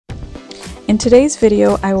In today's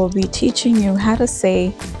video, I will be teaching you how to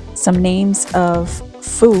say some names of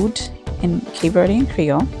food in Cape Verdean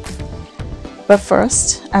Creole. But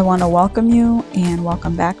first, I want to welcome you and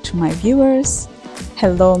welcome back to my viewers.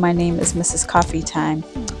 Hello, my name is Mrs. CoffeeTime.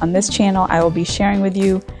 On this channel, I will be sharing with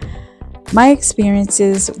you my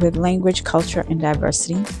experiences with language, culture, and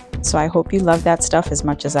diversity. So I hope you love that stuff as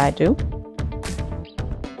much as I do.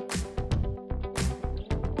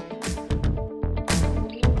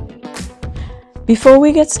 Before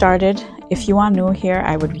we get started, if you are new here,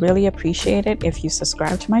 I would really appreciate it if you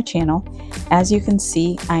subscribe to my channel. As you can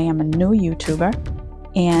see, I am a new YouTuber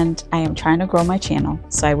and I am trying to grow my channel,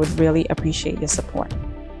 so I would really appreciate your support.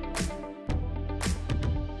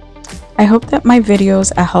 I hope that my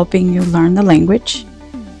videos are helping you learn the language.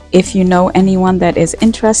 If you know anyone that is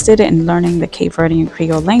interested in learning the Cape Verdean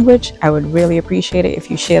Creole language, I would really appreciate it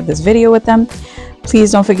if you share this video with them.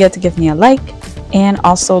 Please don't forget to give me a like and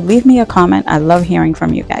also leave me a comment. I love hearing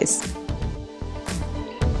from you guys.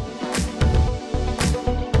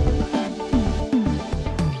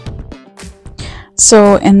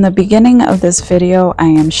 So in the beginning of this video, I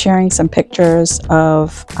am sharing some pictures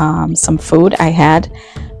of some food I had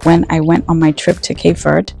when I went on my trip to Cape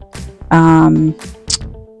Verde. And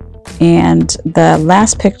the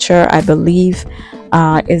last picture, I believe,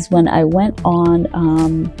 is when I went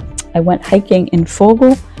hiking in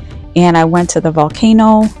Fogo, and I went to the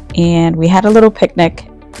volcano and we had a little picnic,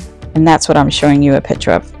 and that's what I'm showing you a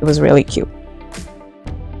picture of. It was really cute.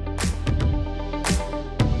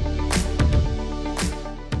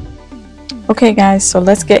 Okay guys, so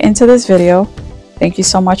let's get into this video. Thank you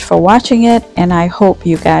so much for watching it, and I hope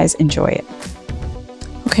you guys enjoy it.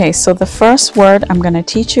 Okay, so the first word I'm going to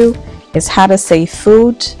teach you is how to say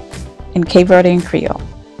food in Cape Verdean Creole.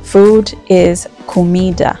 Food is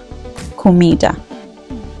comida, comida.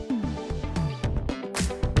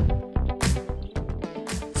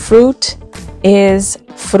 Fruit is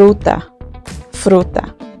fruta,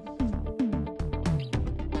 fruta.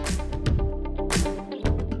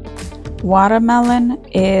 Watermelon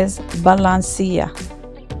is balancia,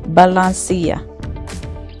 balancia.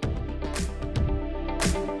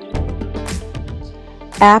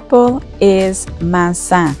 Apple is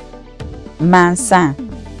maçã, maçã.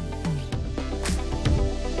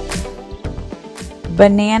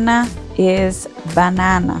 Banana is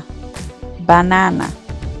banana, banana.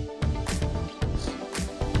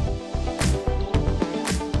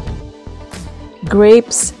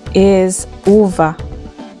 Grapes is uva,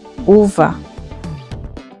 uva.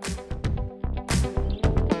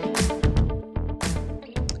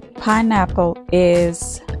 Pineapple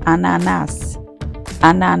is ananas,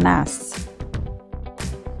 ananas.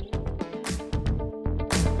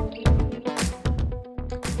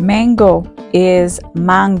 Mango is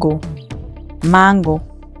mango, mango.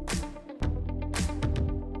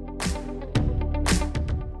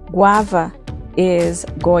 Guava is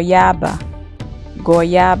goiaba,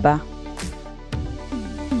 goiaba.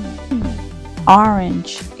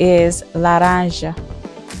 Orange is laranja,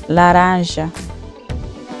 laranja.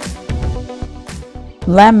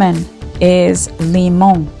 Lemon is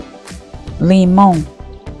limão, limão.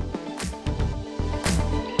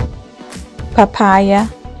 Papaya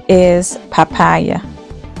is papaya,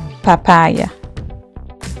 papaya.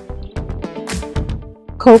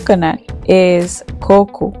 Coconut is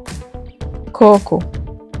coco, coco.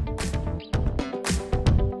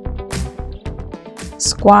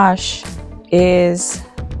 Squash is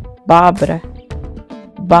babra,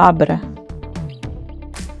 babra.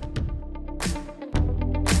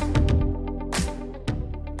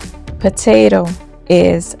 Potato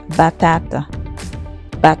is batata,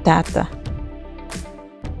 batata.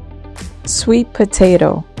 Sweet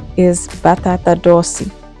potato is batata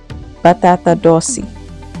doce, batata doce.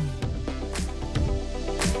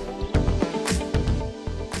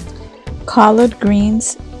 Collard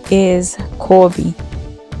greens is couve,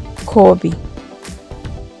 couve.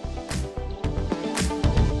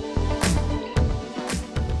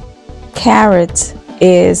 Carrot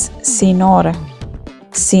is cenoura,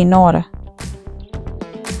 cenoura.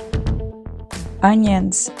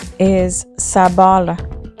 Onions is cebola,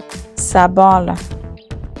 cebola.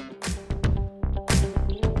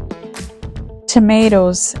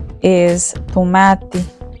 Tomatoes is tomate,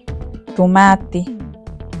 tomate.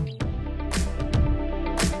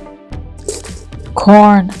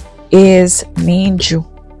 Corn is minjo,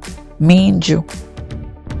 minjo.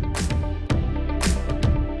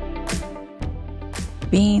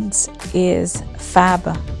 Beans is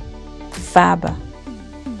faba, faba.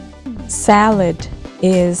 Salad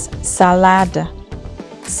is salada,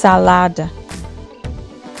 salada.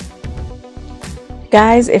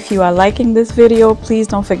 Guys, if you are liking this video, please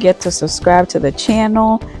don't forget to subscribe to the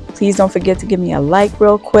channel. Please don't forget to give me a like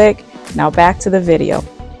real quick. Now back to the video.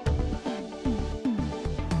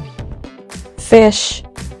 Fish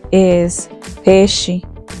is peixe,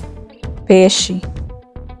 peixe.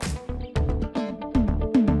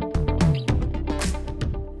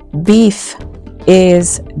 Beef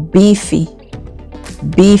is beefy,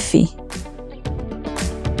 beefy.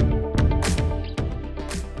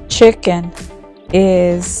 Chicken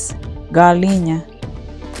is galinha,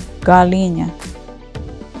 galinha.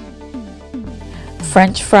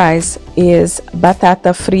 French fries is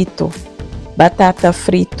batata frito, batata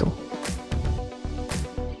frito.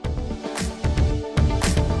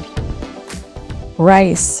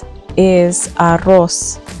 Rice is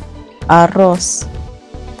arroz, arroz.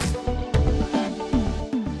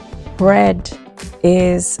 Bread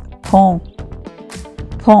is pão,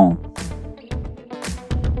 pão.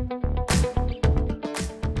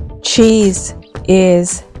 Cheese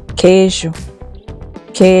is queijo,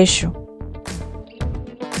 queijo.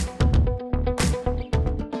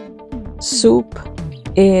 Soup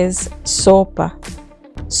is sopa,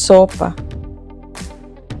 sopa.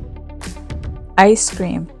 Ice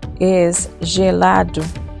cream is gelado,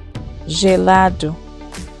 gelado.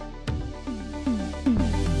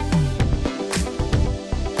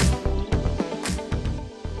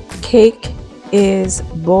 Cake is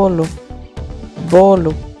bolo,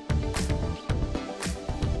 bolo.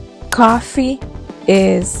 Coffee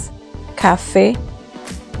is café,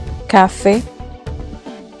 café.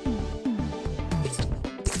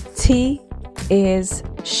 Tea is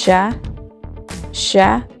chá,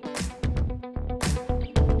 chá.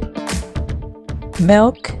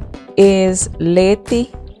 Milk is leite,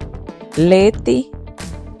 leite.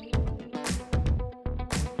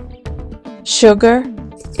 Sugar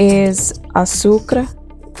is açúcar,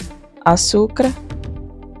 açúcar.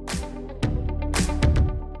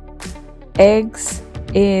 Eggs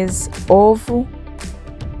is ovo,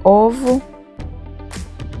 ovo.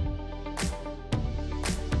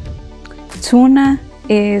 Tuna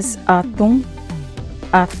is atum,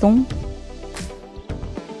 atum.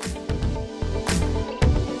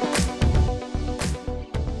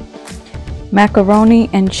 Macaroni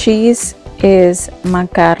and cheese is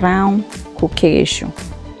macarrão com queijo,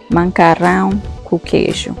 macarrão com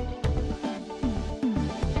queijo.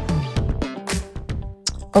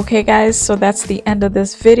 Okay guys, so that's the end of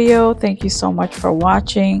this video. Thank you so much for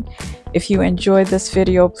watching. If you enjoyed this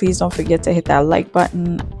video, please don't forget to hit that like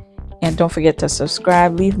button and don't forget to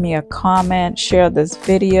subscribe. Leave me a comment, share this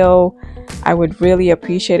video. I would really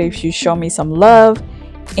appreciate it if you show me some love,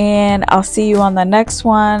 and I'll see you on the next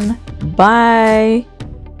one. Bye.